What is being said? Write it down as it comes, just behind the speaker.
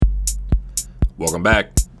Welcome back.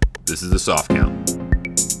 This is the soft count.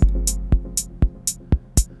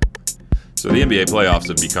 So the NBA playoffs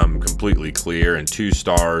have become completely clear, and two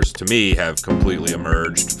stars, to me, have completely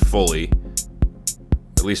emerged fully.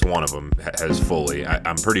 At least one of them has fully.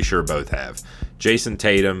 I'm pretty sure both have. Jayson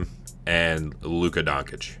Tatum and Luka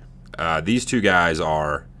Doncic. These two guys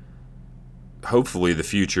are hopefully the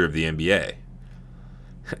future of the NBA.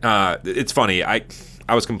 It's funny. I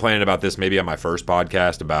was complaining about this maybe on my first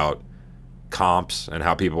podcast about comps and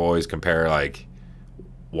how people always compare like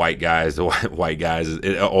white guys to white guys.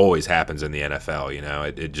 It always happens in the NFL, you know.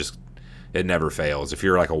 It never fails. If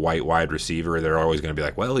you're like a white wide receiver, they're always going to be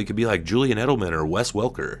like, well, he could be like Julian Edelman or Wes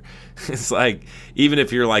Welker. It's like, even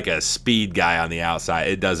if you're like a speed guy on the outside,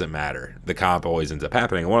 it doesn't matter. The comp always ends up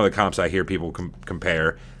happening. And one of the comps I hear people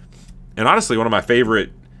compare, and honestly, one of my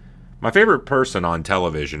favorite person on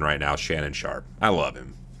television right now is Shannon Sharp. I love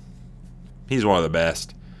him. He's one of the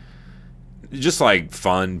best. Just like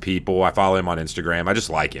fun people. I follow him on Instagram. I just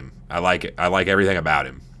like him. I like everything about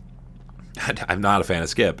him. I'm not a fan of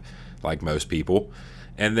Skip, like most people.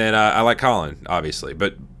 And then I like Colin, obviously.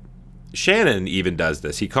 But Shannon even does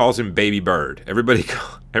this. He calls him Baby Bird. Everybody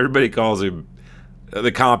calls him.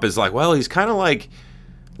 The comp is like, well, he's kind of like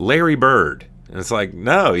Larry Bird. And it's like,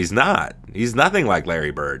 no, he's not. He's nothing like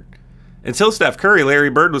Larry Bird. Until Steph Curry, Larry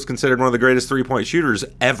Bird was considered one of the greatest three-point shooters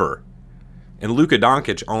ever. And Luka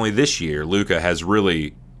Doncic, only this year, Luka has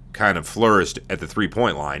really kind of flourished at the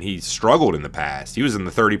three-point line. He struggled in the past. He was in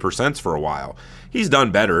the 30% for a while. He's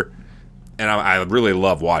done better, and I really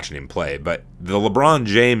love watching him play. But the LeBron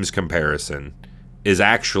James comparison is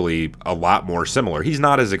actually a lot more similar. He's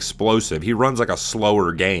not as explosive. He runs like a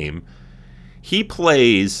slower game. He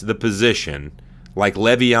plays the position like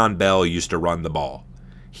Le'Veon Bell used to run the ball.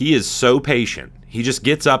 He is so patient. He just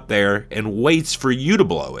gets up there and waits for you to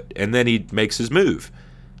blow it, and then he makes his move.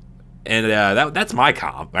 And that's my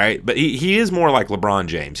comp, right? But he is more like LeBron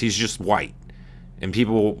James. He's just white. And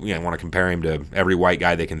people want to compare him to every white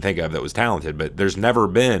guy they can think of that was talented, but there's never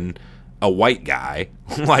been a white guy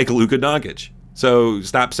like Luka Doncic. So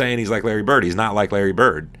stop saying he's like Larry Bird. He's not like Larry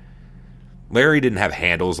Bird. Larry didn't have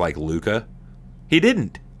handles like Luka. He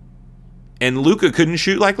didn't. And Luka couldn't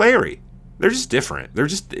shoot like Larry. They're just different.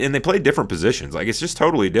 And they play different positions. Like, it's just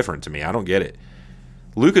totally different to me. I don't get it.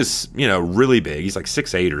 Luka's, really big. He's like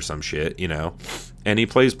 6'8" or some shit, and he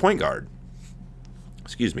plays point guard.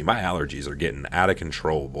 Excuse me, my allergies are getting out of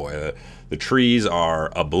control, boy. The trees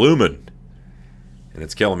are a-bloomin', and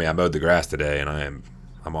it's killing me. I mowed the grass today, and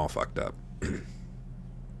I'm all fucked up.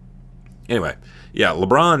 Anyway, yeah,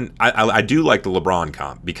 LeBron, I do like the LeBron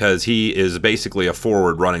comp because he is basically a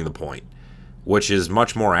forward running the point, which is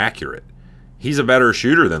much more accurate. He's a better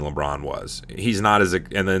shooter than LeBron was. He's not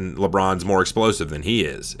and then LeBron's more explosive than he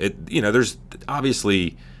is. There's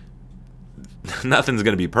obviously nothing's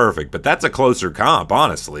going to be perfect, but that's a closer comp,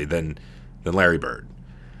 honestly, than Larry Bird.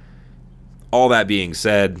 All that being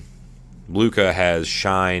said, Luka has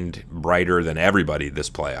shined brighter than everybody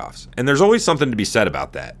this playoffs, and there's always something to be said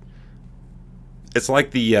about that. It's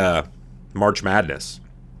like the March Madness.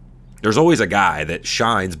 There's always a guy that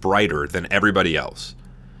shines brighter than everybody else.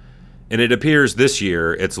 And it appears this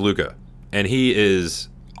year it's Luka, and he is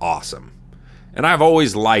awesome. And I've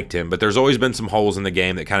always liked him, but there's always been some holes in the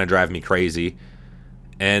game that kind of drive me crazy.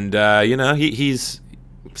 And, he's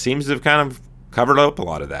seems to have kind of covered up a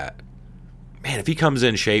lot of that. Man, if he comes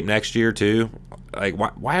in shape next year too, like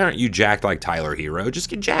why aren't you jacked like Tyler Hero? Just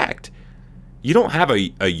get jacked. You don't have a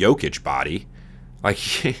Jokic body. Like,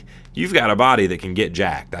 you've got a body that can get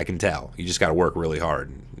jacked, I can tell. You just got to work really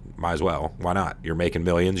hard. Might as well. Why not? You're making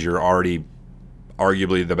millions. You're already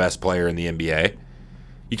arguably the best player in the NBA.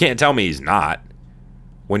 You can't tell me he's not.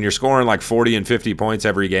 When you're scoring like 40 and 50 points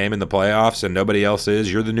every game in the playoffs and nobody else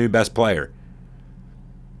is, you're the new best player.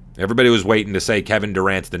 Everybody was waiting to say Kevin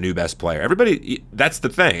Durant's the new best player. That's the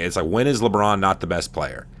thing. It's like, when is LeBron not the best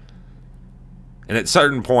player? And at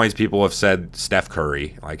certain points, people have said Steph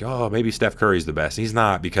Curry. Like, oh, maybe Steph Curry's the best. He's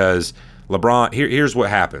not, because LeBron, here's what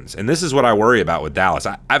happens. And this is what I worry about with Dallas.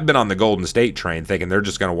 I've been on the Golden State train thinking they're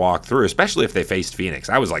just going to walk through, especially if they faced Phoenix.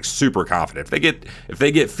 I was like super confident. If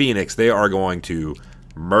they get Phoenix, they are going to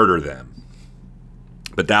murder them.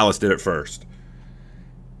 But Dallas did it first.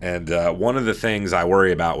 And one of the things I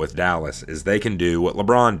worry about with Dallas is they can do what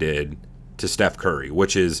LeBron did to Steph Curry,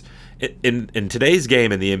 which is in today's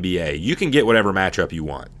game in the NBA, you can get whatever matchup you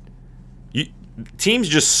want. Teams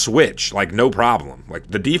just switch like no problem. Like,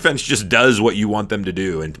 the defense just does what you want them to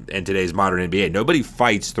do in today's modern NBA. Nobody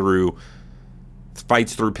fights through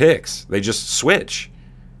picks. They just switch.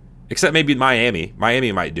 Except maybe Miami.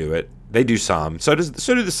 Miami might do it. They do some. So do the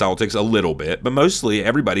Celtics a little bit, but mostly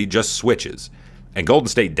everybody just switches. And Golden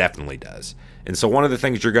State definitely does. And so one of the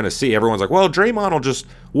things you're going to see, everyone's like, well,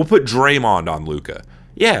 we'll put Draymond on Luka.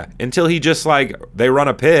 Yeah, until he just they run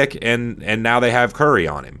a pick and now they have Curry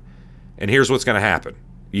on him. And here's what's going to happen.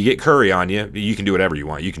 You get Curry on you, you can do whatever you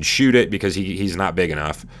want. You can shoot it because he's not big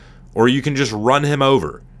enough, or you can just run him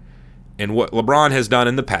over. And what LeBron has done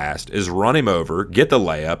in the past is run him over, get the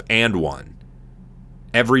layup, and won.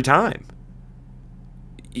 Every time.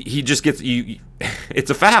 He just gets you.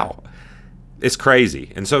 It's a foul. It's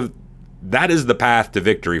crazy. And so that is the path to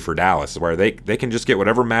victory for Dallas, where they can just get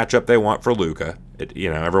whatever matchup they want for Luka.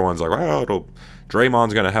 Everyone's like, well,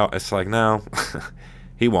 Draymond's going to help. It's like, no,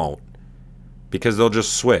 he won't. Because they'll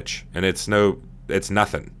just switch, and it's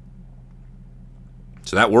nothing.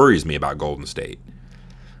 So that worries me about Golden State.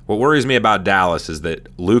 What worries me about Dallas is that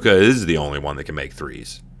Luka is the only one that can make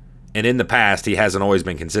threes. And in the past, he hasn't always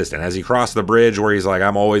been consistent. Has he crossed the bridge where he's like,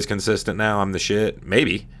 I'm always consistent now, I'm the shit?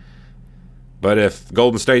 Maybe. But if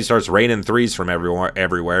Golden State starts raining threes from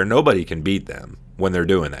everywhere, nobody can beat them when they're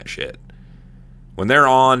doing that shit. When they're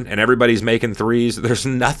on and everybody's making threes, there's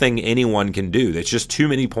nothing anyone can do. It's just too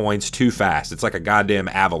many points too fast. It's like a goddamn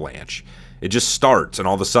avalanche. It just starts, and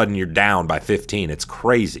all of a sudden you're down by 15. It's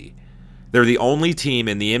crazy. They're the only team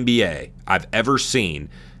in the NBA I've ever seen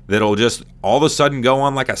that'll just all of a sudden go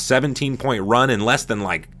on like a 17-point run in less than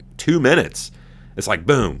 2 minutes. It's like,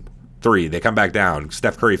 boom, 3. They come back down.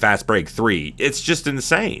 Steph Curry fast break, 3. It's just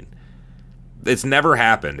insane. It's never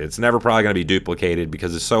happened. It's never probably going to be duplicated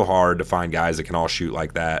because it's so hard to find guys that can all shoot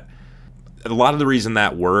like that. A lot of the reason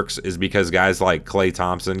that works is because guys like Klay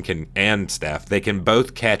Thompson and Steph, they can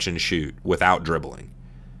both catch and shoot without dribbling.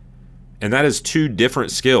 And that is 2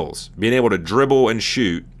 different skills. Being able to dribble and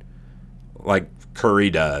shoot like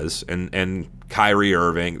Curry does, and Kyrie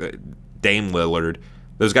Irving, Dame Lillard,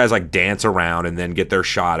 those guys dance around and then get their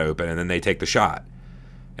shot open and then they take the shot.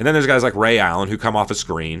 And then there's guys like Ray Allen who come off a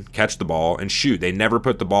screen, catch the ball, and shoot. They never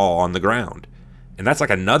put the ball on the ground. And that's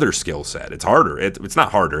another skill set. It's harder. It's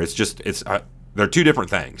not harder. They're 2 different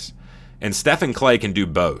things. And Steph and Klay can do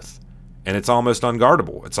both. And it's almost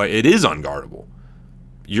unguardable. It is unguardable.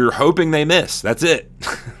 You're hoping they miss. That's it.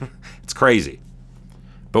 It's crazy.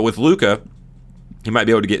 But with Luka, he might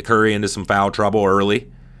be able to get Curry into some foul trouble early.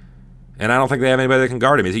 And I don't think they have anybody that can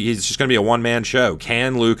guard him. He's just going to be a one-man show.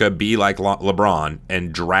 Can Luka be like LeBron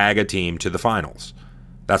and drag a team to the finals?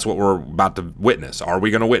 That's what we're about to witness. Are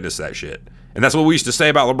we going to witness that shit? And that's what we used to say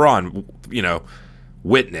about LeBron.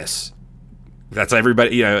 Witness. That's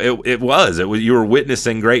everybody. It was. You were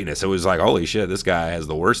witnessing greatness. It was like, holy shit, this guy has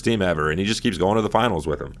the worst team ever, and he just keeps going to the finals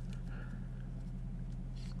with him.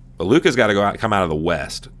 But Luka's got to come out of the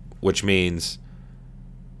West, which means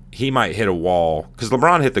he might hit a wall, because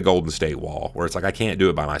LeBron hit the Golden State wall, where it's like, I can't do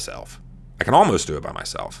it by myself. I can almost do it by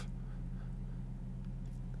myself.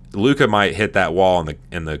 Luka might hit that wall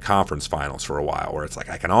in the conference finals for a while, where it's like,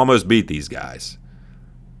 I can almost beat these guys,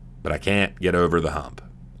 but I can't get over the hump.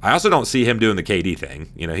 I also don't see him doing the KD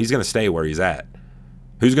thing. He's going to stay where he's at.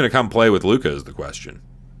 Who's going to come play with Luka is the question.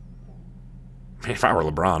 If I were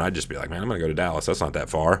LeBron, I'd just be like, man, I'm going to go to Dallas. That's not that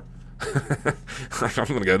far. I'm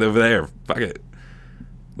going to go over there. Fuck it.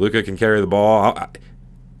 Luka can carry the ball.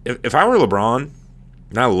 If I were LeBron,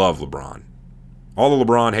 and I love LeBron. All the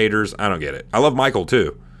LeBron haters, I don't get it. I love Michael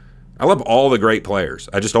too. I love all the great players.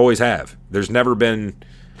 I just always have. There's never been...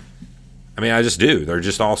 I just do. They're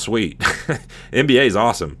just all sweet. NBA is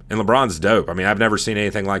awesome. And LeBron's dope. I've never seen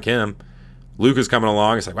anything like him. Luka's coming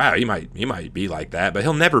along. It's like, wow, he might be like that, but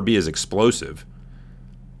he'll never be as explosive.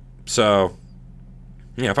 So,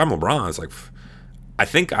 if I'm LeBron, it's like... I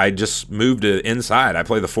think I just moved to inside. I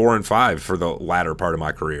play the 4 and 5 for the latter part of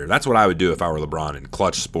my career. That's what I would do if I were LeBron in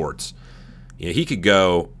clutch sports. He could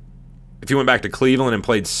go, if he went back to Cleveland and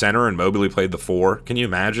played center and Mobley played the 4, can you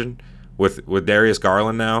imagine? With Darius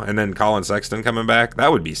Garland now and then Colin Sexton coming back?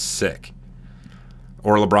 That would be sick.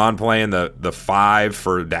 Or LeBron playing the 5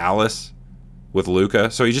 for Dallas with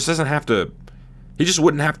Luka. So he just doesn't have to, he just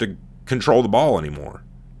wouldn't have to control the ball anymore.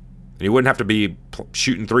 And he wouldn't have to be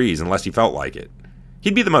shooting threes unless he felt like it.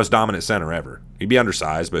 He'd be the most dominant center ever. He'd be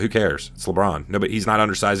undersized, but who cares? It's LeBron. No, but he's not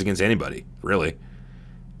undersized against anybody, really.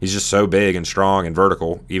 He's just so big and strong and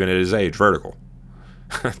vertical, even at his age, vertical.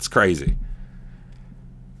 It's crazy.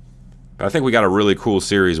 But I think we got a really cool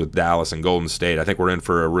series with Dallas and Golden State. I think we're in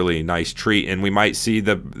for a really nice treat, and we might see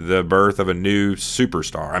the birth of a new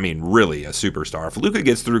superstar. Really a superstar. If Luka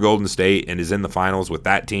gets through Golden State and is in the finals with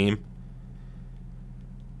that team,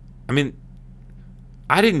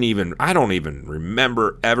 I don't even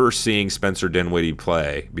remember ever seeing Spencer Dinwiddie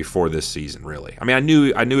play before this season, really. I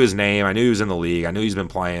knew his name. I knew he was in the league. I knew he's been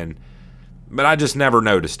playing, but I just never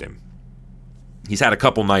noticed him. He's had a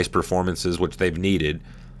couple nice performances, which they've needed,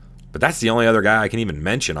 but that's the only other guy I can even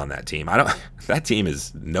mention on that team. That team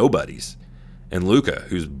is nobody's. And Luka,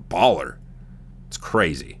 who's baller. It's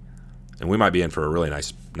crazy. And we might be in for a really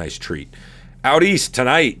nice treat. Out east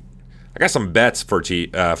tonight, I got some bets for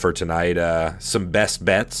tonight. Some best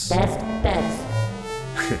bets.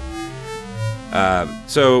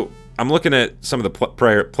 So I'm looking at some of the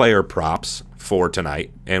player props for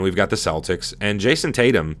tonight, and we've got the Celtics. And Jayson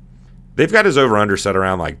Tatum, they've got his over-under set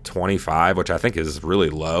around like 25, which I think is really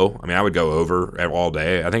low. I mean, I would go over all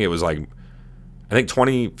day. I think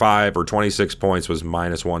 25 or 26 points was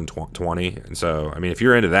minus 120. And so, I mean, if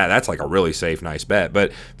you're into that, that's like a really safe, nice bet.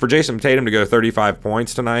 But for Jayson Tatum to go 35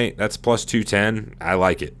 points tonight, that's plus 210. I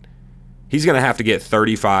like it. He's going to have to get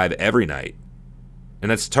 35 every night.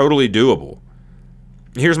 And that's totally doable.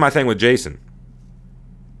 Here's my thing with Jayson.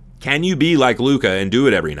 Can you be like Luka and do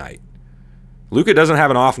it every night? Luka doesn't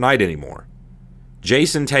have an off night anymore.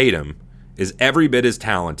 Jayson Tatum is every bit as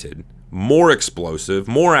talented, more explosive,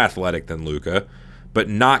 more athletic than Luka, but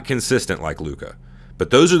not consistent like Luka. But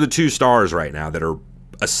those are the two stars right now that are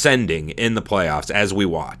ascending in the playoffs as we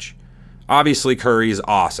watch. Obviously, Curry's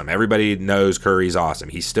awesome. Everybody knows Curry's awesome.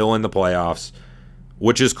 He's still in the playoffs,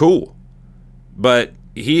 which is cool. But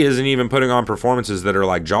he isn't even putting on performances that are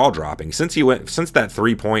like jaw-dropping. Since that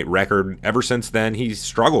 3-point record, ever since then, he's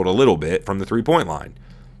struggled a little bit from the 3-point line.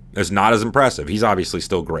 It's not as impressive. He's obviously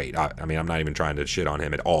still great. I mean, I'm not even trying to shit on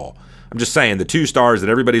him at all. I'm just saying the two stars that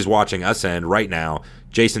everybody's watching ascend right now,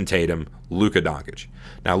 Jayson Tatum, Luka Doncic.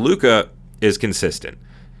 Now, Luka is consistent.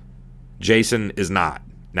 Jayson is not.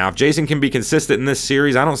 Now, if Jayson can be consistent in this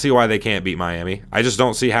series, I don't see why they can't beat Miami. I just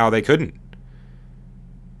don't see how they couldn't.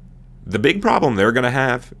 The big problem they're going to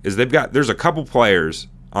have is there's a couple players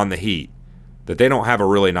on the Heat that they don't have a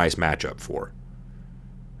really nice matchup for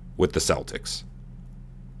with the Celtics.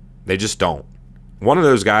 They just don't. One of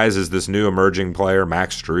those guys is this new emerging player,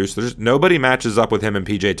 Max Strus. Nobody matches up with him and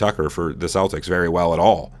PJ Tucker for the Celtics very well at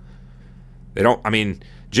all. They don't. I mean,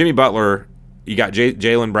 Jimmy Butler, you got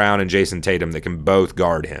Jaylen Brown and Jayson Tatum that can both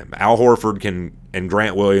guard him. Al Horford and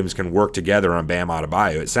Grant Williams can work together on Bam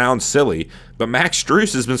Adebayo. It sounds silly, but Max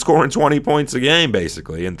Strus has been scoring 20 points a game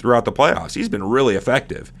basically, and throughout the playoffs, he's been really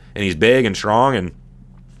effective. And he's big and strong, and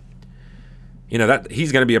that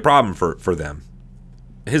he's going to be a problem for them.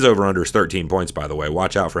 His over-under is 13 points, by the way.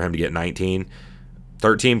 Watch out for him to get 19.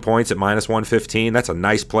 13 points at minus 115. That's a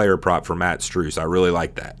nice player prop for Matt Strus. I really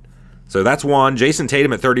like that. So that's one. Jayson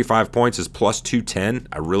Tatum at 35 points is plus 210.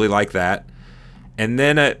 I really like that. And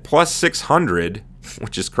then at plus 600,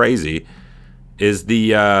 which is crazy, is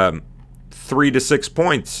the 3 to 6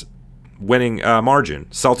 points winning margin.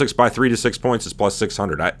 Celtics by 3 to 6 points is plus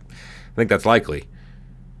 600. I think that's likely.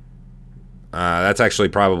 That's actually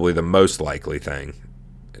probably the most likely thing.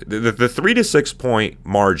 The 3 to 6 point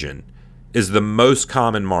margin is the most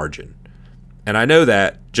common margin. And I know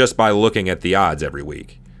that just by looking at the odds every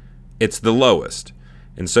week. It's the lowest.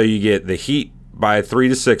 And so you get the Heat by 3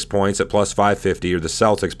 to 6 points at plus 550 or the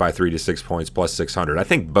Celtics by 3 to 6 points plus 600. I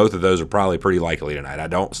think both of those are probably pretty likely tonight. I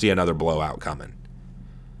don't see another blowout coming.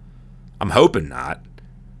 I'm hoping not.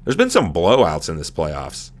 There's been some blowouts in this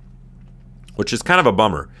playoffs, which is kind of a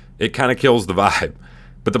bummer. It kind of kills the vibe.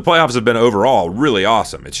 But the playoffs have been overall really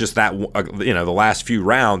awesome. It's just that, the last few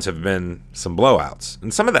rounds have been some blowouts.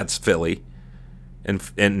 And some of that's Philly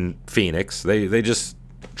and Phoenix. They just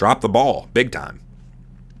dropped the ball big time.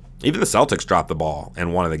 Even the Celtics dropped the ball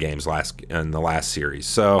in one of the games in the last series.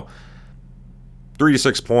 So 3 to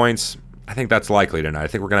 6 points, I think that's likely tonight. I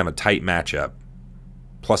think we're going to have a tight matchup.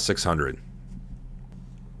 Plus 600.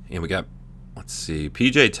 And we got, let's see,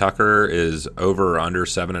 PJ Tucker is over or under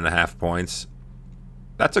 7.5 points.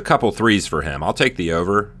 That's a couple threes for him. I'll take the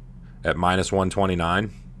over at minus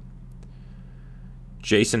 129.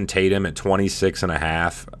 Jayson Tatum at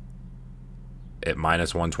 26.5 at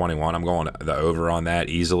minus 121. I'm going the over on that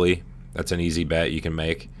easily. That's an easy bet you can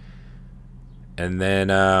make. And then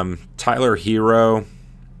Tyler Hero,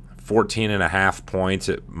 14.5 points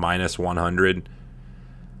at minus 100.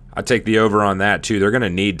 I'd take the over on that too. They're going to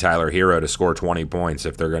need Tyler Hero to score 20 points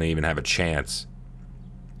if they're going to even have a chance.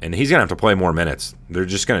 And he's going to have to play more minutes. They're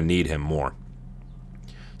just going to need him more.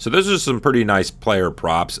 So those are some pretty nice player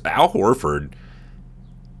props. Al Horford,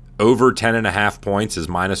 over 10.5 points is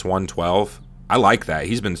minus 112. I like that.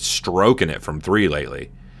 He's been stroking it from 3 lately.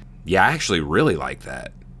 Yeah, I actually really like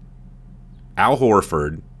that. Al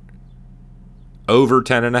Horford, over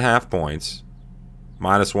 10.5 points,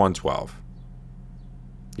 minus 112.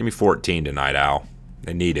 Give me 14 tonight, Al.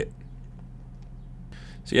 They need it.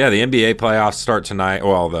 So, yeah, the NBA playoffs start tonight.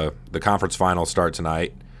 Well, the conference finals start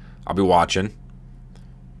tonight. I'll be watching.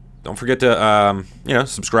 Don't forget to,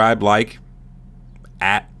 subscribe, like,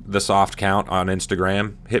 at the Soft Count on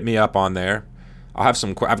Instagram. Hit me up on there. I've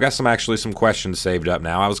got some questions saved up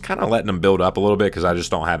now. I was kind of letting them build up a little bit because I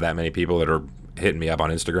just don't have that many people that are hitting me up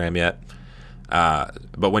on Instagram yet.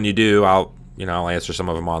 But when you do, I'll answer some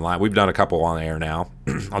of them online. We've done a couple on air now.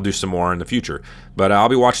 I'll do some more in the future. But I'll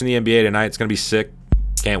be watching the NBA tonight. It's going to be sick.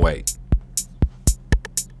 Can't wait.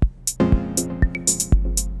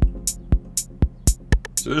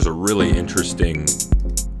 So there's a really interesting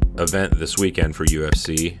event this weekend for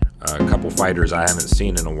UFC. A couple fighters I haven't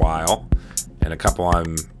seen in a while, and a couple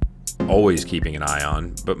I'm always keeping an eye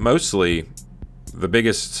on. But mostly, the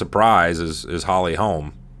biggest surprise is Holly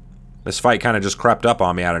Holm. This fight kind of just crept up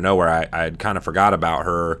on me out of nowhere. I had kind of forgot about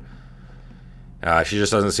her. She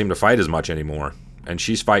just doesn't seem to fight as much anymore. And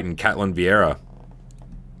she's fighting Ketlen Vieira.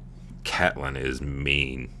 Ketlen is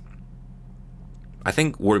mean. I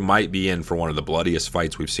think we might be in for one of the bloodiest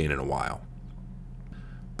fights we've seen in a while.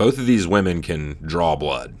 Both of these women can draw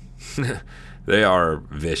blood. They are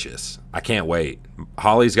vicious. I can't wait.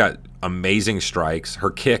 Holly's got amazing strikes.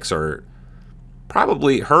 Her kicks are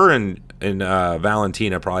probably, her and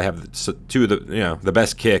Valentina probably have two of the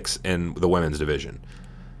best kicks in the women's division.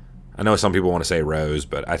 I know some people want to say Rose,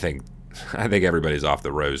 but I think everybody's off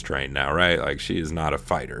the Rose train now, right? Like, she is not a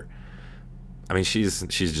fighter. I mean, she's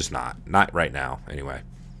just not right now. Anyway,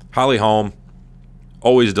 Holly Holm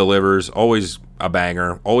always delivers, always a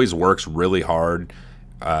banger, always works really hard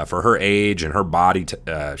for her age and her body.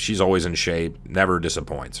 She's always in shape, never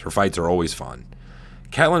disappoints. Her fights are always fun.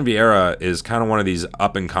 Ketlen Vieira is kind of one of these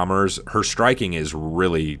up-and-comers. Her striking is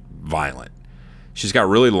really violent. She's got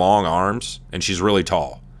really long arms, and she's really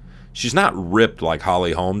tall. She's not ripped like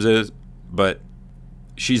Holly Holmes is, but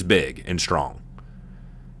she's big and strong.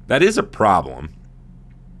 That is a problem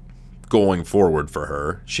going forward for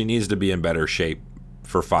her. She needs to be in better shape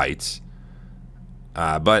for fights.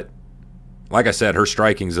 But like I said, her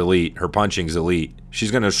striking's elite. Her punching's elite.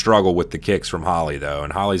 She's going to struggle with the kicks from Holly, though,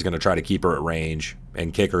 and Holly's going to try to keep her at range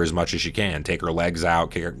and kick her as much as she can. Take her legs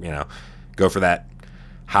out, kick her, go for that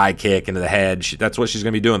high kick into the head. That's what she's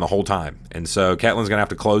going to be doing the whole time. And so Ketlen's going to have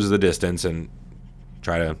to close the distance and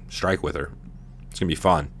try to strike with her. It's going to be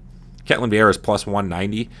fun. Ketlen Vieira is plus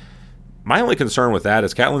 190. My only concern with that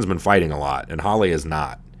is Ketlen's been fighting a lot, and Holly is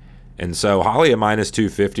not. And so Holly at minus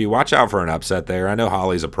 250, watch out for an upset there. I know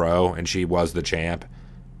Holly's a pro, and she was the champ.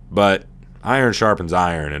 But iron sharpens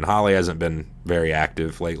iron, and Holly hasn't been very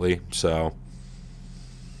active lately. So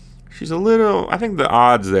she's I think the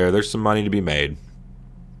odds there's some money to be made.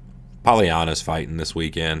 Polyana's fighting this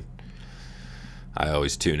weekend. I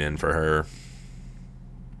always tune in for her.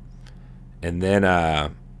 And then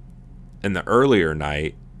in the earlier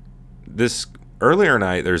night, there's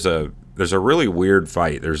a really weird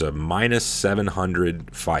fight. There's a minus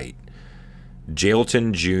 700 fight.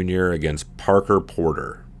 Jailton Jr. against Parker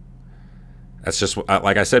Porter. That's just,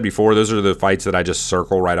 like I said before, those are the fights that I just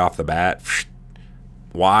circle right off the bat.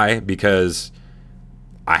 Why? Because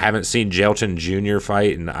I haven't seen Jailton Jr.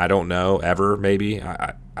 fight, and I don't know, ever, maybe.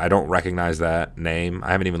 I don't recognize that name.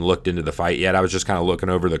 I haven't even looked into the fight yet. I was just kind of looking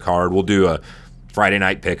over the card. We'll do a Friday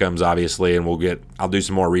night pick'ems, obviously, and I'll do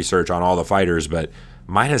some more research on all the fighters, but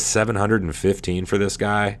minus 715 for this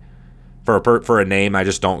guy, for a name I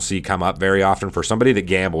just don't see come up very often, for somebody that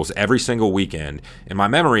gambles every single weekend. And my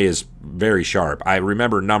memory is very sharp. I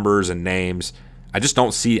remember numbers and names. I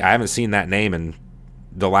haven't seen that name in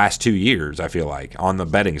the last 2 years, I feel like, on the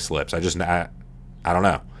betting slips. I don't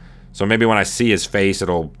know. So maybe when I see his face,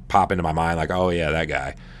 it'll pop into my mind like, oh yeah, that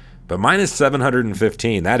guy. But minus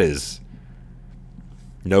 715, that is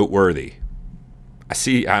noteworthy.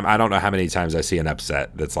 I don't know how many times I see an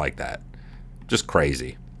upset that's like that. Just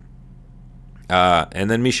crazy. And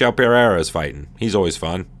then Michel Pereira is fighting. He's always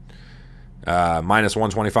fun. Minus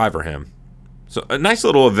 125 for him. So a nice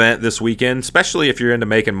little event this weekend, especially if you're into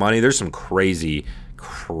making money. There's some crazy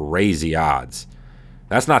odds.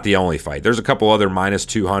 That's not the only fight. There's a couple other minus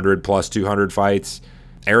 200, plus 200 fights.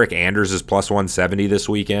 Eric Anders is plus 170 this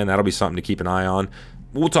weekend. That'll be something to keep an eye on.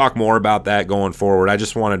 We'll talk more about that going forward. I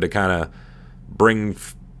just wanted to kind of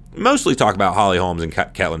mostly talk about Holly Holmes and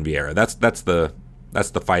Ketlen Vieira. That's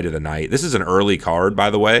the fight of the night. This is an early card, by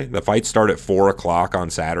the way. The fights start at 4 o'clock on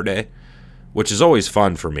Saturday, which is always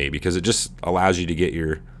fun for me because it just allows you to get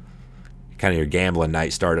your gambling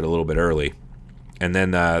night started a little bit early. And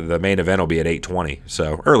then the main event will be at 8:20.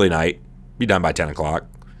 So early night, be done by 10 o'clock.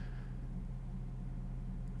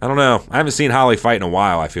 I don't know. I haven't seen Holly fight in a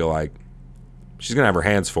while, I feel like. She's going to have her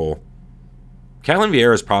hands full. Ketlen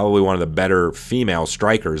Vieira is probably one of the better female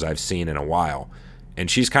strikers I've seen in a while. And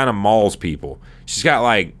she's kind of mauls people. She's got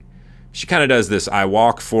she kind of does this, I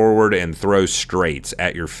walk forward and throw straights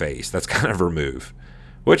at your face. That's kind of her move.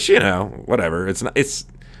 Which, whatever. It's not. It's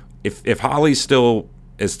if Holly's still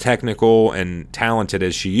as technical and talented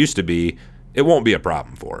as she used to be, it won't be a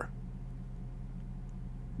problem for her.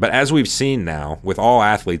 But as we've seen now with all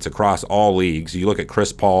athletes across all leagues, you look at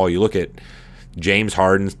Chris Paul, you look at James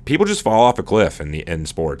Harden, people just fall off a cliff in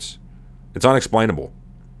sports. It's unexplainable.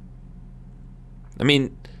 I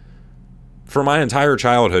mean, for my entire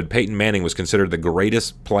childhood, Peyton Manning was considered the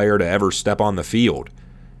greatest player to ever step on the field.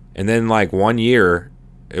 And then, 1 year,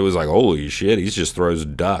 it was like, holy shit, he just throws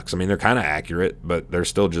ducks. I mean, they're kind of accurate, but they're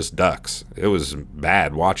still just ducks. It was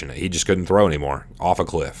bad watching it. He just couldn't throw anymore. Off a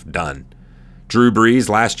cliff. Done. Drew Brees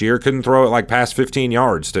last year couldn't throw it past 15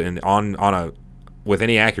 yards with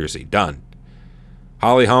any accuracy. Done.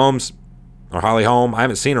 Holly Holm, I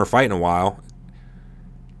haven't seen her fight in a while.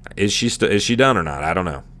 Is she done or not? I don't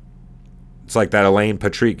know. It's like that Elaine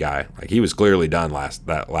Patrick guy. He was clearly done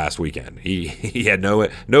last weekend. He had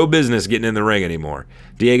no business getting in the ring anymore.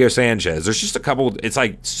 Diego Sanchez. There's just a couple. It's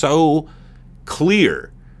so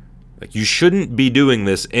clear. You shouldn't be doing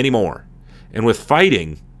this anymore. And with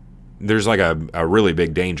fighting, there's a really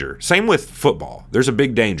big danger. Same with football. There's a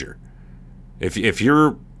big danger. If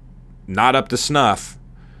you're not up to snuff,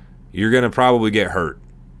 you're gonna probably get hurt.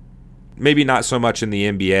 Maybe not so much in the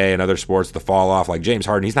NBA and other sports, the fall off. Like James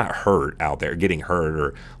Harden, he's not hurt out there, getting hurt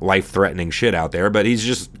or life-threatening shit out there, but he's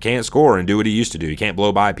just can't score and do what he used to do. He can't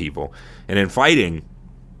blow by people. And in fighting,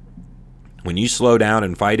 when you slow down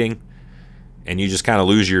in fighting and you just kind of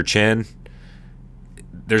lose your chin,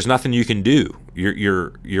 there's nothing you can do.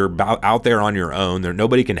 You're out there on your own.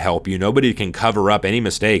 Nobody can help you. Nobody can cover up any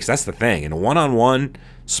mistakes. That's the thing. In one-on-one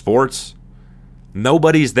sports,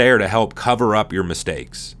 nobody's there to help cover up your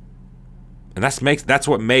mistakes. And that's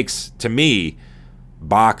what makes, to me,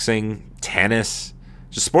 boxing, tennis,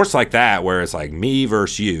 just sports like that where it's me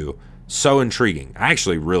versus you, so intriguing. I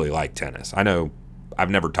actually really like tennis. I know I've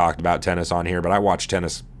never talked about tennis on here, but I watch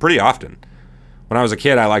tennis pretty often. When I was a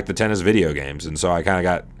kid, I liked the tennis video games, and so I kind of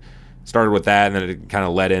got started with that, and then it kind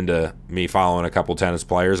of led into me following a couple tennis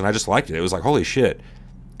players, and I just liked it. It was like, holy shit,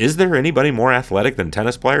 is there anybody more athletic than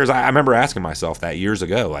tennis players? I remember asking myself that years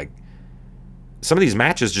ago, some of these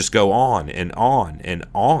matches just go on and on and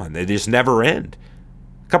on. They just never end.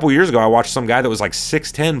 A couple years ago, I watched some guy that was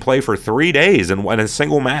 6'10" play for 3 days in a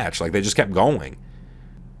single match. They just kept going.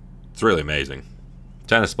 It's really amazing.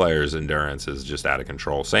 Tennis players' endurance is just out of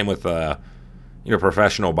control. Same with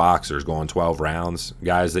professional boxers going 12 rounds.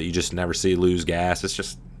 Guys that you just never see lose gas. It's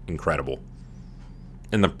just incredible.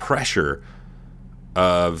 And the pressure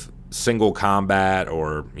of single combat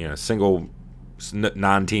or single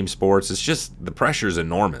non-team sports, it's just the pressure is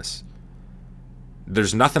enormous.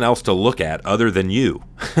 There's nothing else to look at other than you.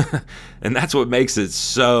 And that's what makes it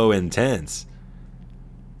so intense.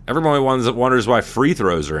 Everybody wonders why free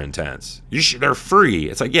throws are intense. They're free.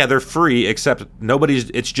 It's yeah, they're free, except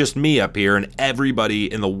it's just me up here and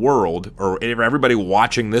everybody in the world, or everybody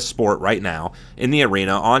watching this sport right now in the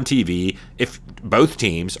arena on TV, if both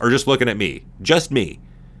teams are just looking at me, just me.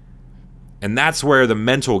 And that's where the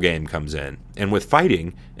mental game comes in. And with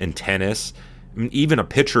fighting and tennis, even a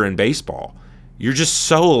pitcher in baseball, you're just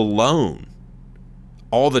so alone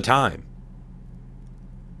all the time.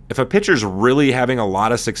 If a pitcher's really having a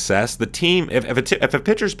lot of success, the team, if a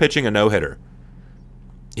pitcher's pitching a no-hitter,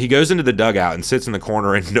 he goes into the dugout and sits in the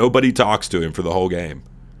corner and nobody talks to him for the whole game.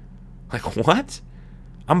 What?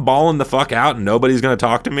 I'm balling the fuck out and nobody's going to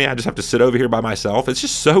talk to me? I just have to sit over here by myself? It's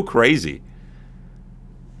just so crazy.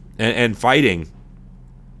 And fighting,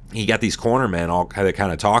 you got these cornermen all that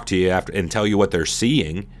kind of talk to you and tell you what they're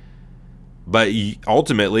seeing, but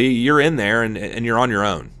ultimately you're in there and you're on your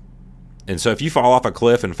own. And so if you fall off a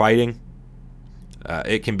cliff in fighting,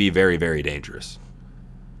 it can be very, very dangerous.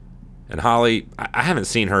 And Holly, I haven't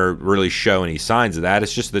seen her really show any signs of that.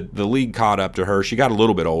 It's just that the league caught up to her. She got a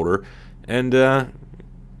little bit older, and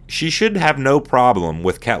she should have no problem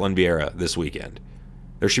with Ketlin Vieira this weekend.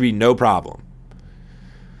 There should be no problem.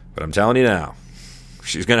 But I'm telling you now,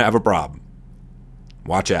 she's going to have a problem.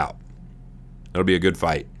 Watch out. It'll be a good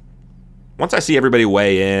fight. Once I see everybody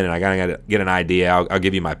weigh in and I got to get an idea, I'll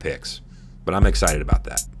give you my picks. But I'm excited about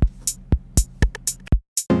that.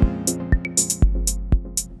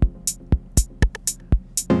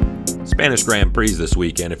 Spanish Grand Prix this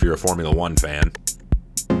weekend if you're a Formula One fan.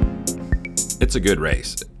 It's a good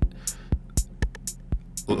race.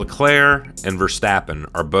 Leclerc and Verstappen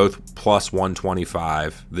are both plus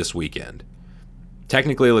 125 this weekend.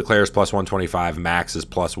 Technically, Leclerc is plus 125, Max is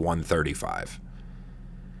plus 135.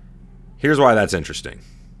 Here's why that's interesting.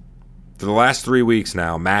 For the last 3 weeks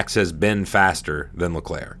now, Max has been faster than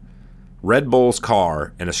Leclerc. Red Bull's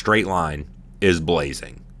car in a straight line is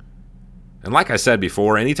blazing. And like I said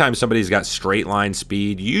before, anytime somebody's got straight line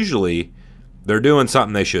speed, usually they're doing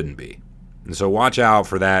something they shouldn't be. And so watch out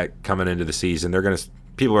for that coming into the season.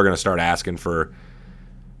 People are going to start asking for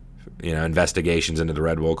investigations into the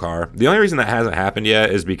Red Bull car. The only reason that hasn't happened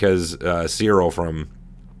yet is because Cyril from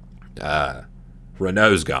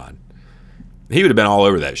Renault's gone. He would have been all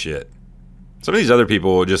over that shit. Some of these other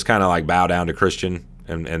people just kind of like bow down to Christian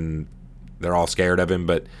and they're all scared of him.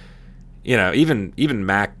 But even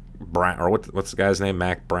Mac Brown, or what's the guy's name?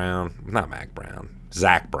 Zach Brown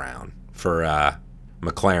for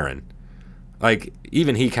McLaren. Like,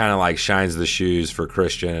 even he kind of like shines the shoes for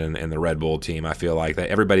Christian and the Red Bull team. I feel like that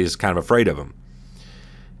everybody's kind of afraid of him.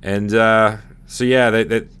 And so yeah,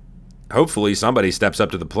 that hopefully somebody steps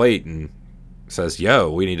up to the plate and says,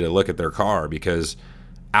 "Yo, we need to look at their car," because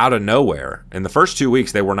out of nowhere, in the first 2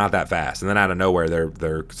 weeks they were not that fast, and then out of nowhere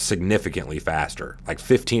they're significantly faster, like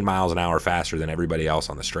 15 miles an hour faster than everybody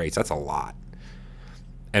else on the straights. That's a lot.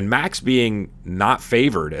 And Max being not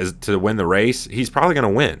favored as to win the race, he's probably going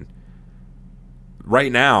to win.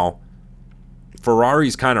 Right now,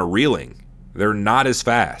 Ferrari's kind of reeling. They're not as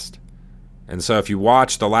fast. And so if you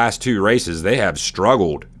watch the last two races, they have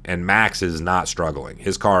struggled, and Max is not struggling.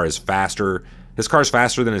 His car is faster. His car's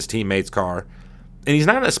faster than his teammate's car. And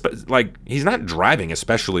he's not driving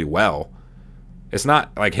especially well. It's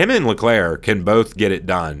not like him and Leclerc can both get it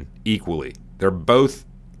done equally. They're both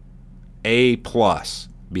A+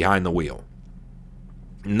 behind the wheel.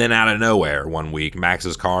 And then out of nowhere, 1 week,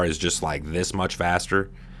 Max's car is just like this much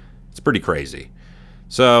faster. It's pretty crazy.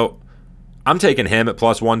 So I'm taking him at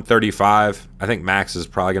plus 135. I think Max is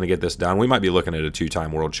probably going to get this done. We might be looking at a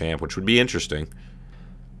 2-time world champ, which would be interesting.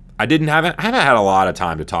 I haven't had a lot of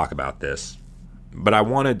time to talk about this, but I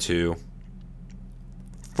wanted to,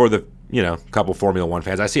 for the couple Formula One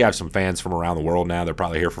fans. I see I have some fans from around the world now. They're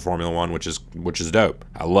probably here for Formula One, which is dope.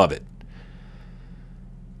 I love it.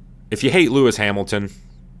 If you hate Lewis Hamilton,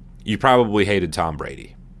 you probably hated Tom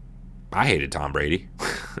Brady. I hated Tom Brady.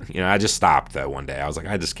 I just stopped though one day. I was like,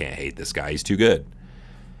 I just can't hate this guy. He's too good.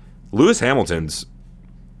 Lewis Hamilton's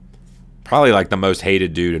probably like the most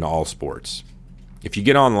hated dude in all sports. If you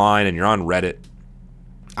get online and you're on Reddit,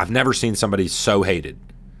 I've never seen somebody so hated.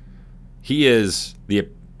 He is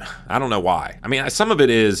I don't know why. I mean, some of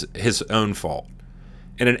it is his own fault.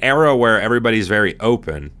 In an era where everybody's very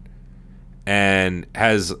open and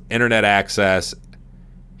has internet access,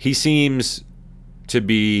 he seems to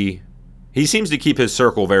keep his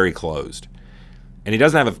circle very closed. And he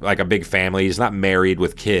doesn't have a big family. He's not married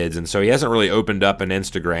with kids, and so he hasn't really opened up an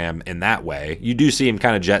Instagram in that way. You do see him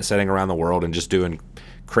kind of jet setting around the world and just doing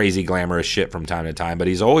crazy glamorous shit from time to time, but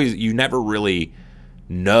you never really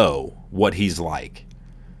know what he's like.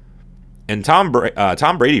 And Tom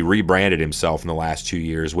Brady rebranded himself in the last 2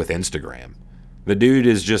 years with Instagram. The dude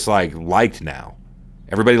is just liked now.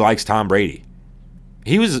 Everybody likes Tom Brady.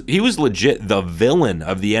 He was legit the villain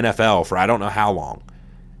of the NFL for I don't know how long.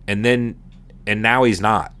 And now he's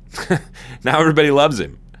not. Now everybody loves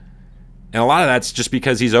him. And a lot of that's just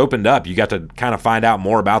because he's opened up. You got to kind of find out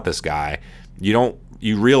more about this guy.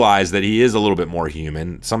 You realize that he is a little bit more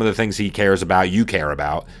human. Some of the things he cares about, you care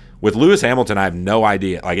about. With Lewis Hamilton, I have no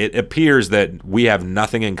idea. It appears that we have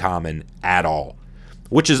nothing in common at all,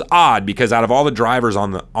 which is odd because out of all the drivers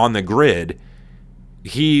on the grid,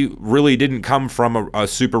 he really didn't come from a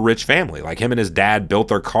super rich family. Like, him and his dad built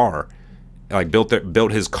their car,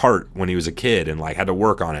 built his cart when he was a kid, and had to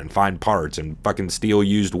work on it and find parts and fucking steal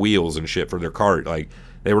used wheels and shit for their cart.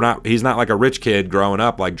 He's not like a rich kid growing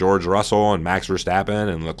up like George Russell and Max Verstappen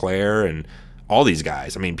and Leclerc and all these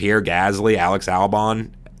guys. I mean, Pierre Gasly, Alex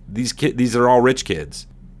Albon. These are all rich kids.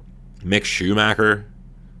 Mick Schumacher,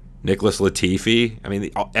 Nicholas Latifi. I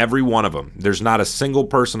mean, every one of them. There's not a single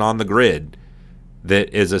person on the grid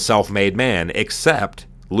that is a self-made man except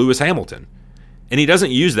Lewis Hamilton. And he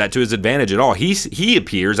doesn't use that to his advantage at all. He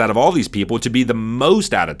appears, out of all these people, to be the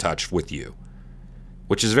most out of touch with you,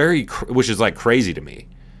 which is crazy to me.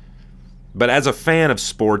 But as a fan of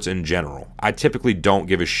sports in general, I typically don't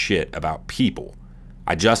give a shit about people.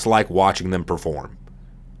 I just like watching them perform.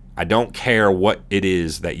 I don't care what it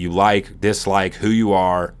is that you like, dislike, who you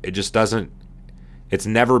are. It just doesn't, it's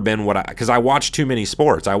never been because I watch too many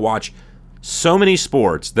sports. I watch so many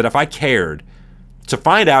sports that if I cared to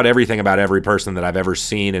find out everything about every person that I've ever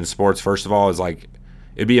seen in sports, first of all, is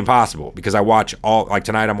it'd be impossible because I watch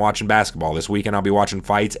tonight I'm watching basketball. This weekend I'll be watching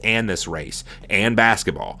fights and this race and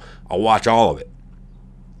basketball. I'll watch all of it.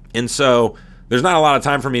 And so there's not a lot of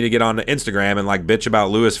time for me to get on Instagram and bitch about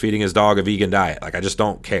Lewis feeding his dog a vegan diet. I just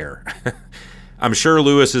don't care. I'm sure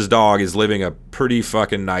Lewis's dog is living a pretty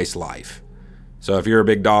fucking nice life. So if you're a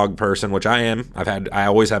big dog person, which I am, I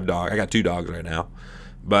always have dogs. I got 2 dogs right now.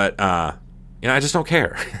 But, I just don't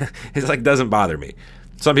care. It's like, doesn't bother me.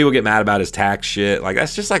 Some people get mad about his tax shit. Like,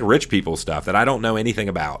 that's just like rich people stuff that I don't know anything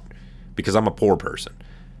about because I'm a poor person.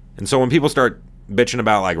 And so when people start bitching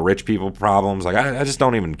about like rich people problems, like I just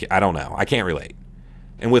don't even, I don't know. I can't relate.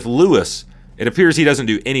 And with Lewis, it appears he doesn't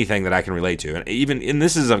do anything that I can relate to. And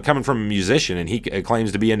this is coming from a musician, and he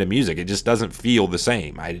claims to be into music. It just doesn't feel the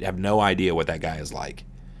same. I have no idea what that guy is like.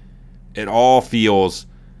 It all feels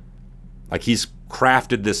like he's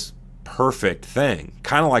crafted this perfect thing,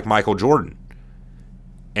 kind of like Michael Jordan.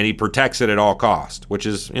 And he protects it at all costs, which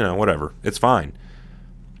is, whatever. It's fine.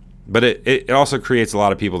 But it also creates a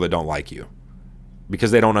lot of people that don't like you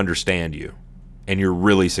because they don't understand you. And you're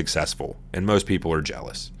really successful. And most people are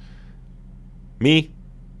jealous. Me,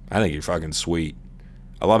 I think you're fucking sweet.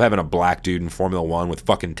 I love having a black dude in Formula 1 with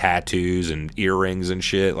fucking tattoos and earrings and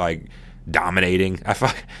shit, like dominating.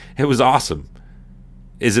 It was awesome.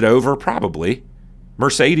 Is it over? Probably.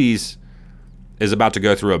 Mercedes is about to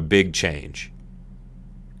go through a big change.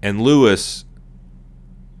 And Lewis,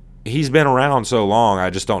 he's been around so long, I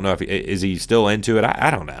just don't know if is he still into it. I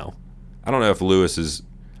don't know. I don't know if Lewis is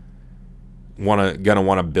gonna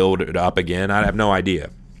want to build it up again. I have no idea.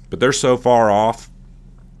 But they're so far off.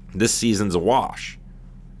 This season's a wash.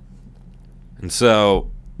 And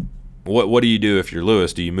so, what do you do if you're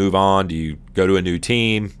Lewis? Do you move on? Do you go to a new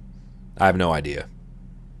team? I have no idea.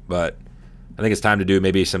 But I think it's time to do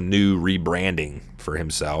maybe some new rebranding for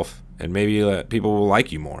himself, and maybe people will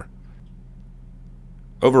like you more.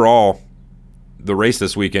 Overall, the race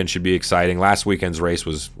this weekend should be exciting. Last weekend's race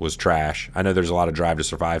was trash. I know there's a lot of Drive to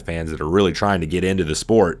Survive fans that are really trying to get into the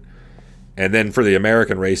sport. And then for the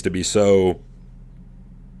American race to be so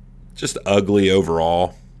just ugly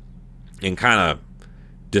overall and kind of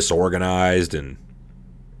disorganized, and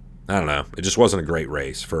I don't know, it just wasn't a great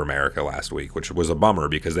race for America last week, which was a bummer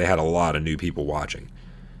because they had a lot of new people watching.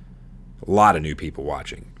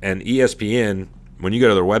 And ESPN, when you go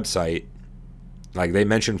to their website, like they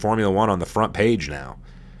mention Formula 1 on the front page now.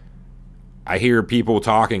 I hear people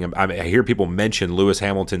mention Lewis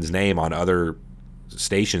Hamilton's name on other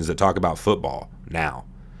stations that talk about football now.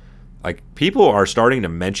 Like, people are starting to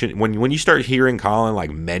mention, when you start hearing Colin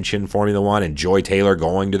like mention Formula 1 and Joy Taylor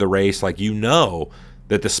going to the race, like,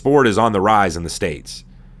 that the sport is on the rise in the States.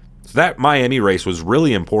 So that Miami race was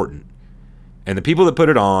really important. And the people that put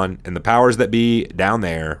it on and the powers that be down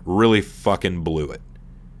there really fucking blew it.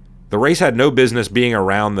 The race had no business being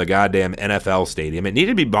around the goddamn NFL stadium. It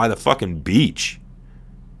needed to be by the fucking beach.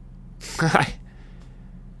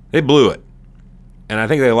 They blew it. And I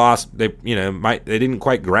think they lost. They didn't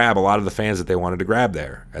quite grab a lot of the fans that they wanted to grab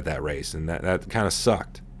there at that race, and that kind of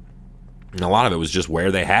sucked. And a lot of it was just where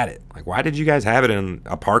they had it. Like, why did you guys have it in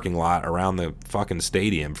a parking lot around the fucking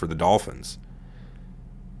stadium for the Dolphins?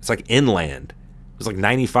 It's like inland. It was like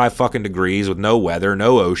 95 fucking degrees with no weather,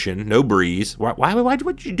 no ocean, no breeze.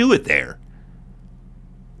 Why'd you do it there?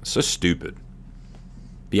 It's so stupid.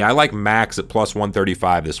 Yeah, I like Max at plus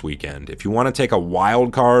 135 this weekend. If you want to take a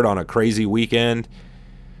wild card on a crazy weekend,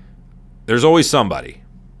 there's always somebody.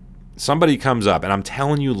 Somebody comes up, and I'm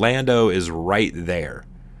telling you, Lando is right there.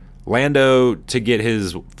 Lando, to get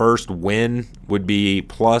his first win, would be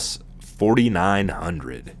plus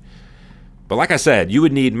 4,900. But like I said, you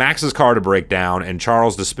would need Max's car to break down and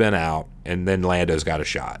Charles to spin out, and then Lando's got a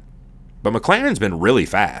shot. But McLaren's been really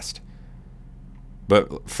fast.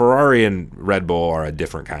 But Ferrari and Red Bull are a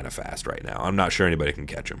different kind of fast right now. I'm not sure anybody can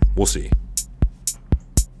catch them. We'll see.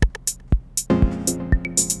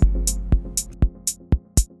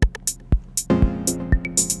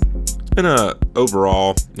 It's been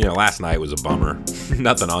overall, last night was a bummer.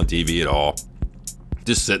 Nothing on TV at all.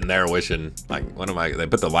 Just sitting there wishing, like, they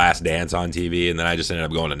put The Last Dance on TV, and then I just ended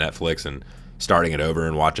up going to Netflix and starting it over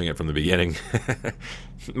and watching it from the beginning.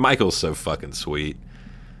 Michael's so fucking sweet.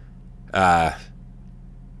 It's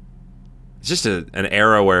just an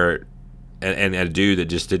era where, and a dude that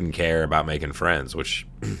just didn't care about making friends, which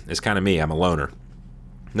is kind of me. I'm a loner.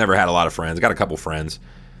 Never had a lot of friends. Got a couple friends,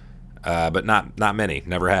 but not many.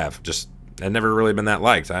 Never have. I've never really been that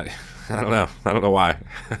liked. I don't know. I don't know why.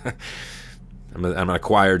 I'm an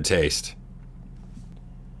acquired taste.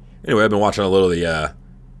 Anyway, I've been watching a little of the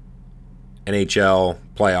NHL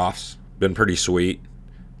playoffs. Been pretty sweet.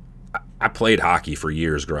 I played hockey for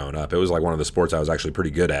years growing up. It was like one of the sports I was actually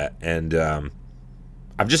pretty good at. And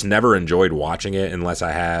I've just never enjoyed watching it unless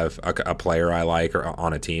I have a player I like or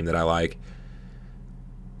on a team that I like.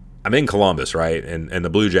 I'm in Columbus, right? And the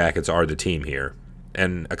Blue Jackets are the team here.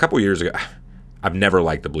 And a couple years ago, I've never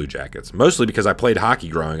liked the Blue Jackets, mostly because I played hockey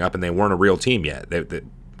growing up and they weren't a real team yet.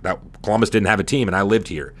 That Columbus didn't have a team, and I lived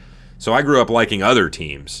here. So I grew up liking other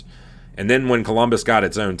teams. And then when Columbus got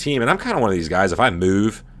its own team, and I'm kind of one of these guys, if I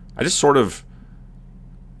move, I just sort of,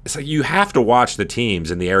 it's like you have to watch the teams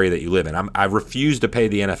in the area that you live in. I refuse to pay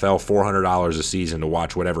the NFL $400 a season to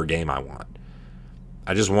watch whatever game I want.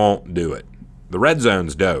 I just won't do it. The Red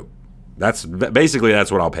Zone's dope. That's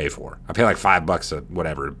what I'll pay for. I pay like $5 or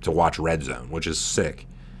whatever to watch Red Zone, which is sick.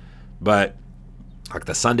 But like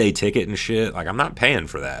the Sunday ticket and shit, like I'm not paying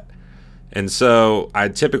for that. And so I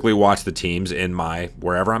typically watch the teams in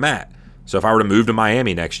wherever I'm at. So if I were to move to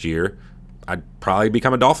Miami next year, I'd probably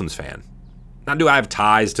become a Dolphins fan. Now, do I have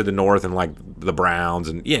ties to the North and like the Browns?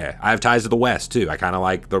 And yeah, I have ties to the West too. I kind of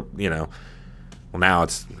like well, now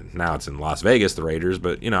it's in Las Vegas, the Raiders,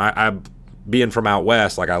 but I being from out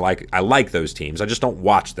West, like I like those teams. I just don't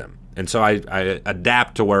watch them. And so I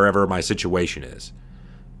adapt to wherever my situation is.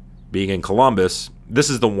 Being in Columbus, this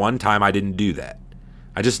is the one time I didn't do that.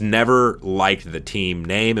 I just never liked the team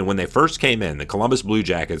name. And when they first came in, the Columbus Blue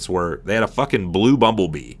Jackets they had a fucking blue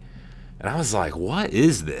bumblebee. And I was like, what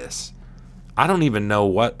is this? I don't even know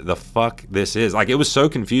what the fuck this is. Like, it was so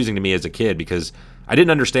confusing to me as a kid because I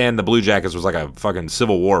didn't understand the Blue Jackets was like a fucking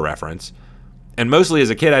Civil War reference. And mostly as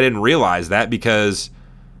a kid, I didn't realize that because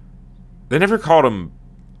they never called them.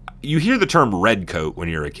 You hear the term red coat when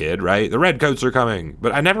you're a kid, right? The red coats are coming.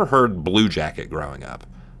 But I never heard blue jacket growing up.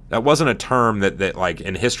 That wasn't a term that like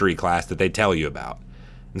in history class that they tell you about.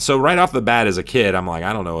 And so right off the bat as a kid, I'm like,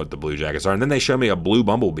 I don't know what the Blue Jackets are. And then they show me a blue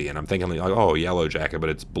bumblebee, and I'm thinking like, oh, yellow jacket, but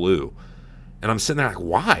it's blue. And I'm sitting there like,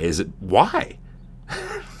 why?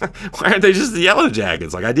 Why aren't they just the Yellow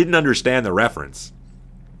Jackets? Like, I didn't understand the reference.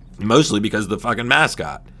 Mostly because of the fucking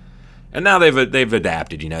mascot. And now they've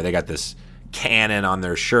adapted, They got this cannon on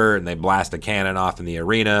their shirt, and they blast a cannon off in the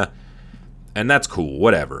arena. And that's cool,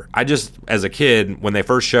 whatever. I just, as a kid, when they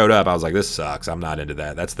first showed up, I was like, this sucks. I'm not into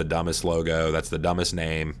that. That's the dumbest logo. That's the dumbest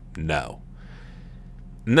name. No.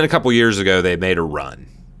 And then a couple years ago, they made a run.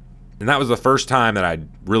 And that was the first time that I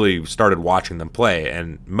really started watching them play,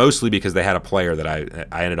 and mostly because they had a player that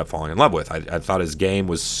I ended up falling in love with. I thought his game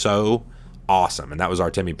was so awesome, and that was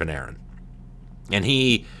Artemi Panarin. And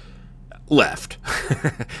he left,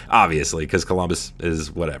 obviously, because Columbus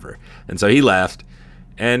is whatever. And so he left,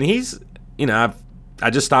 and he's, I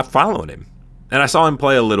just stopped following him. And I saw him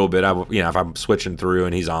play a little bit. If I'm switching through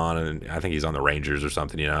and he's on, and I think he's on the Rangers or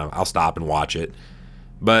something, I'll stop and watch it.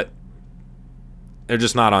 But they're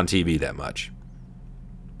just not on TV that much.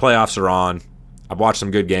 Playoffs are on. I've watched some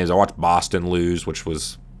good games. I watched Boston lose, which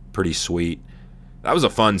was pretty sweet. That was a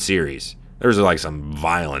fun series. There was like some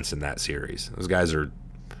violence in that series. Those guys are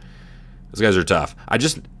tough.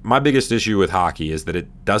 My biggest issue with hockey is that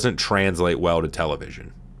it doesn't translate well to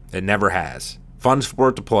television. It never has. Fun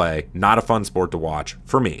sport to play, not a fun sport to watch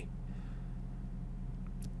for me.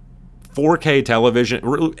 4K television,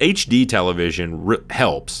 HD television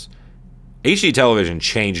helps. HD television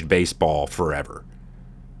changed baseball forever.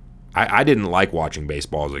 I didn't like watching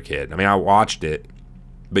baseball as a kid. I mean, I watched it,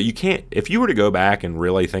 but you can't, if you were to go back and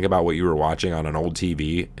really think about what you were watching on an old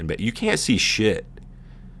TV, you can't see shit.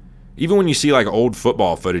 Even when you see like old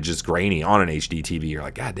football footage that's grainy on an HD TV, you're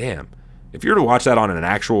like, God damn. If you were to watch that on an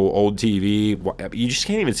actual old TV, you just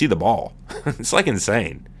can't even see the ball. It's like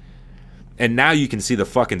insane. And now you can see the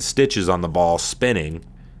fucking stitches on the ball spinning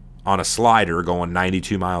on a slider going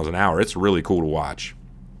 92 miles an hour. It's really cool to watch.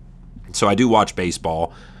 So I do watch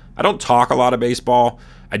baseball. I don't talk a lot of baseball.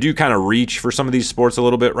 I do kind of reach for some of these sports a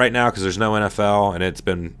little bit right now because there's no NFL, and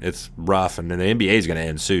it's rough, and then the NBA is going to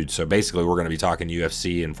end soon. So basically we're going to be talking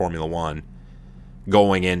UFC and Formula One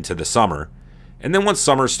going into the summer. And then once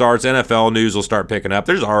summer starts, NFL news will start picking up.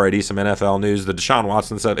 There's already some NFL news. The Deshaun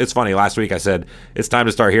Watson stuff. It's funny. Last week I said it's time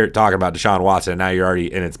to start talking about Deshaun Watson. And now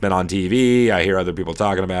and it's been on TV. I hear other people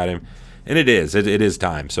talking about him. And it is. It is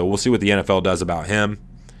time. So we'll see what the NFL does about him.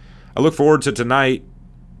 I look forward to tonight.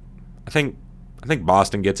 I think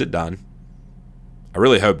Boston gets it done. I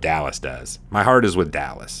really hope Dallas does. My heart is with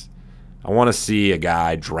Dallas. I want to see a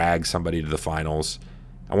guy drag somebody to the finals.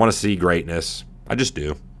 I want to see greatness. I just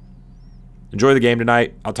do. Enjoy the game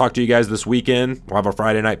tonight. I'll talk to you guys this weekend. We'll have our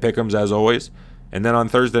Friday night pick'ems as always. And then on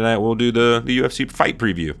Thursday night, we'll do the UFC fight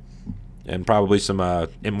preview. And probably some more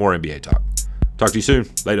NBA talk. Talk to you soon.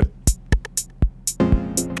 Later.